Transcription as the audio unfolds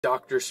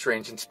Doctor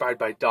Strange, inspired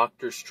by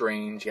Doctor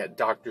Strange. You got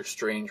Doctor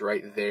Strange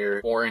right there.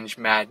 Orange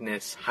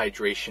Madness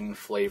hydration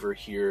flavor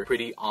here.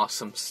 Pretty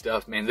awesome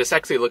stuff, man. This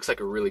actually looks like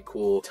a really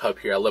cool tub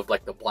here. I love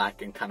like the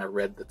black and kind of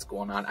red that's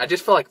going on. I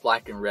just feel like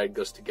black and red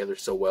goes together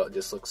so well. It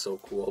just looks so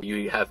cool.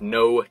 You have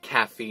no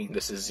caffeine.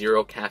 This is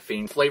 0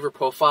 caffeine. Flavor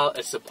profile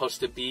is supposed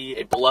to be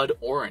a blood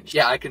orange.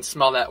 Yeah, I can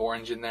smell that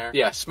orange in there.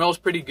 Yeah, smells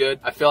pretty good.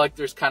 I feel like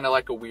there's kind of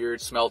like a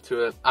weird smell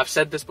to it. I've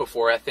said this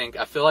before, I think.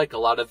 I feel like a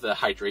lot of the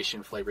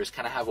hydration flavors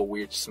kind of have a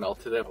weird smell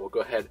to them. We'll go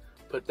ahead,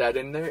 put that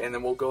in there, and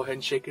then we'll go ahead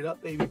and shake it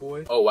up, baby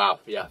boy. Oh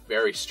wow, yeah,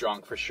 very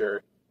strong for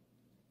sure.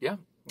 Yeah,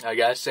 I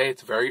gotta say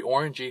it's very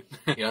orangey.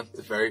 You know, it's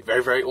very,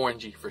 very, very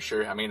orangey for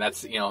sure. I mean,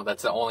 that's, you know,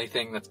 that's the only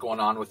thing that's going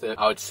on with it.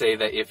 I would say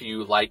that if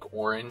you like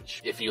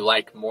orange, if you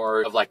like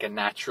more of like a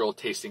natural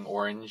tasting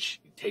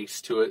orange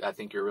taste to it, I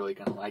think you're really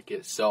gonna like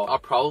it. So I'll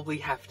probably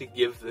have to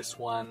give this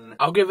one,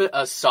 I'll give it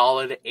a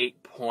solid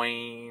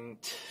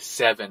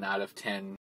 8.7 out of 10.